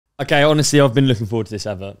Okay, honestly, I've been looking forward to this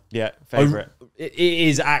advert. Yeah, favourite. It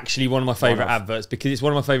is actually one of my favourite adverts because it's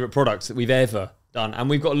one of my favourite products that we've ever done. And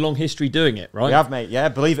we've got a long history doing it, right? We have, mate. Yeah,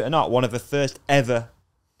 believe it or not, one of the first ever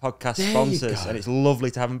podcast sponsors. And it's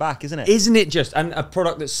lovely to have them back, isn't it? Isn't it just? And a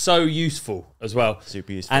product that's so useful as well.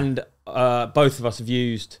 Super useful. And both of us have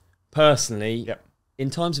used personally in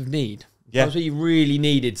times of need. Times where you really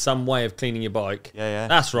needed some way of cleaning your bike. Yeah.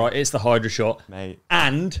 That's right. It's the Hydroshot. Mate.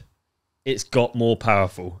 And it's got more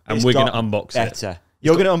powerful. And we're going to unbox it.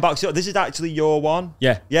 You're going to unbox it. This is actually your one.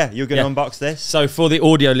 Yeah. Yeah, you're going to unbox this. So for the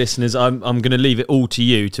audio listeners, I'm going to leave it all to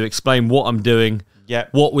you to explain what I'm doing,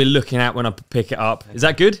 what we're looking at when I pick it up. Is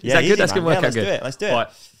that good? Is that good? That's going to work out good. Let's do it. Right.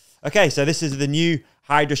 Okay, so this is the new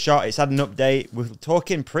Hydroshot. It's had an update. We're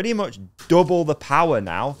talking pretty much double the power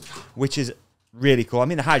now, which is really cool. I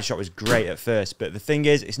mean, the Hydroshot was great at first, but the thing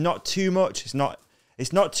is, it's not too much. It's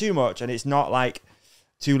not too much, and it's not like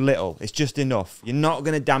too little. It's just enough. You're not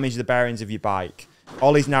going to damage the bearings of your bike.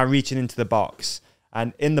 Ollie's now reaching into the box,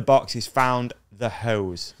 and in the box is found the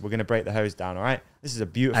hose. We're going to break the hose down, all right? This is a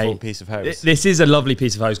beautiful piece of hose. This is a lovely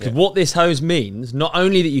piece of hose, because what this hose means, not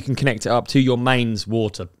only that you can connect it up to your mains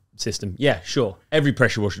water system. Yeah, sure. Every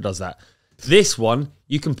pressure washer does that. This one,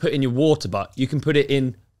 you can put in your water butt. You can put it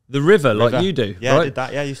in the river like you do. Yeah, right? I did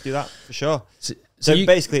that. Yeah, I used to do that for sure. So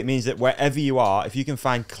basically it means that wherever you are, if you can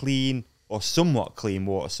find clean or somewhat clean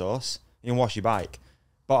water source, you can wash your bike.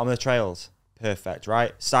 Bottom of the trails, perfect,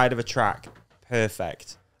 right? Side of a track,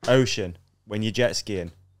 perfect. Ocean, when you're jet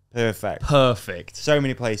skiing, perfect. Perfect. So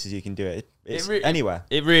many places you can do it. It's anywhere.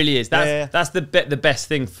 It really is. That's the best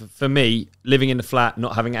thing for me, living in the flat,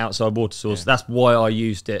 not having an outside water source. That's why I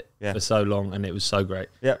used it for so long, and it was so great.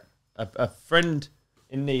 Yep. A friend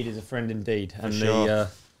in need is a friend indeed. And sure.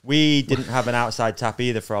 We didn't have an outside tap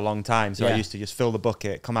either for a long time, so I used to just fill the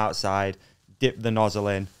bucket, come outside, dip the nozzle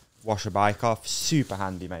in, wash a bike off. Super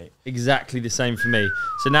handy, mate. Exactly the same for me.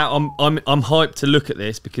 So now I'm hyped to look at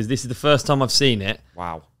this because this is the first time I've seen it.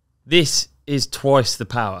 Wow. This is twice the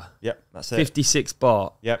power. Yep, that's it. 56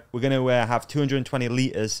 bar. Yep, we're going to have 220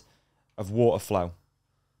 litres of water flow.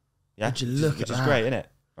 Yeah, Would you look which at is that? great, isn't it?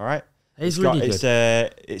 All right. It's really good.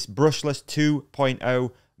 It's brushless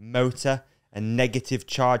 2.0 motor and negative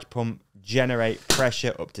charge pump, generate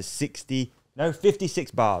pressure up to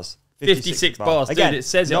 56 bars. 56 bars. Again, dude, it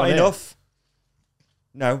says not it on enough.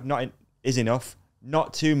 No, is enough.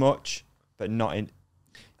 Not too much, but not in.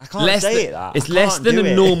 I can't say it. It's less than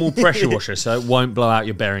a normal pressure washer, so it won't blow out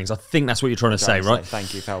your bearings. I think that's what you're trying to say, right?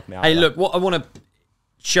 Thank you for helping me out. Hey, look, what I want to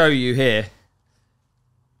show you here,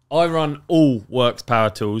 I run all WORX power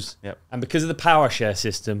tools, and because of the power share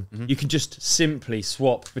system, you can just simply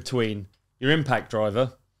swap between your impact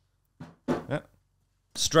driver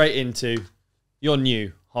straight into your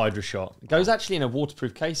new Hydroshot. It goes actually in a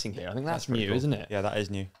waterproof casing here. I think that's new, cool. Isn't it? Yeah, that is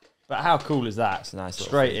new. But how cool is that? It's a nice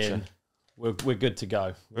straight in. We're good to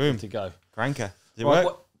go. We're good to go. Cranker. Does it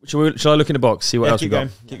work? Shall I look in the box, see what else we got?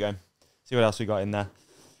 Keep going. See what else we got in there.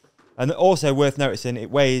 And also worth noticing, it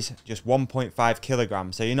weighs just 1.5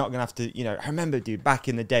 kilograms. So you're not going to have to, you know, I remember, dude, back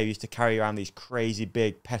in the day, we used to carry around these crazy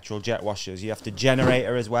big petrol jet washers. You have to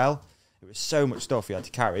generator as well. It was so much stuff you had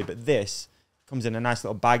to carry. But this comes in a nice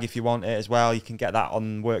little bag if you want it as well. You can get that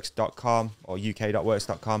on worx.com or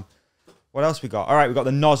uk.worx.com. What else we got? All right, we've got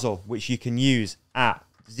the nozzle, which you can use at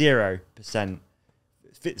 0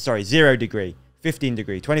 degree, 15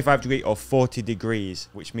 degree, 25 degree, or 40 degrees,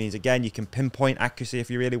 which means, again, you can pinpoint accuracy if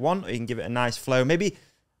you really want, or you can give it a nice flow. Maybe,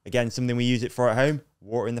 again, something we use it for at home,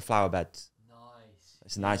 watering the flower beds. Nice.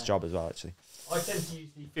 It's a nice job as well, actually. I tend to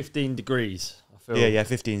use the 15 degrees. I feel. Yeah,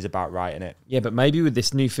 15 is about right, isn't it? Yeah, but maybe with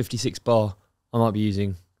this new 56 bar, I might be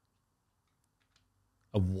using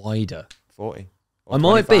a wider 40. I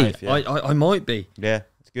might be. Yeah. I might be. Yeah,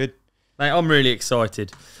 it's good. Mate, I'm really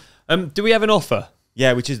excited. Do we have an offer?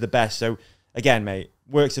 Yeah, which is the best. So, again, mate,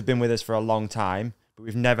 WORX have been with us for a long time, but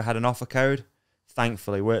we've never had an offer code.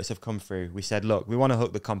 Thankfully, WORX have come through. We said, look, we want to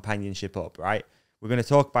hook the companionship up, right? We're going to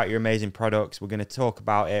talk about your amazing products. We're going to talk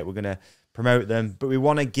about it. We're going to promote them, but we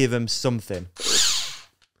want to give them something.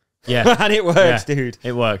 Yeah. And it works, dude.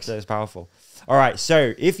 It works. So it's powerful. All right,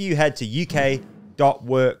 so if you head to uk.worx.com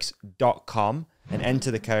and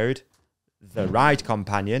enter the code, The Ride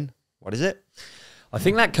Companion, what is it? I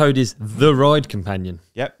think that code is The Ride Companion.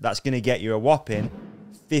 Yep, that's going to get you a whopping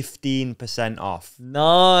 15% off.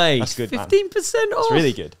 Nice. That's good, 15% off. It's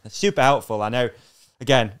really good. It's super helpful. I know,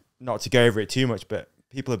 again, not to go over it too much, but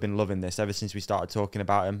people have been loving this ever since we started talking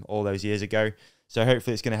about them all those years ago. So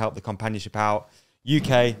hopefully it's going to help the companionship out.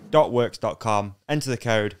 uk.worx.com, enter the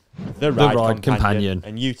code, The Ride Companion,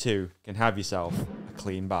 and you too can have yourself a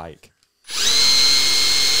clean bike.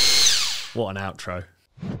 What an outro.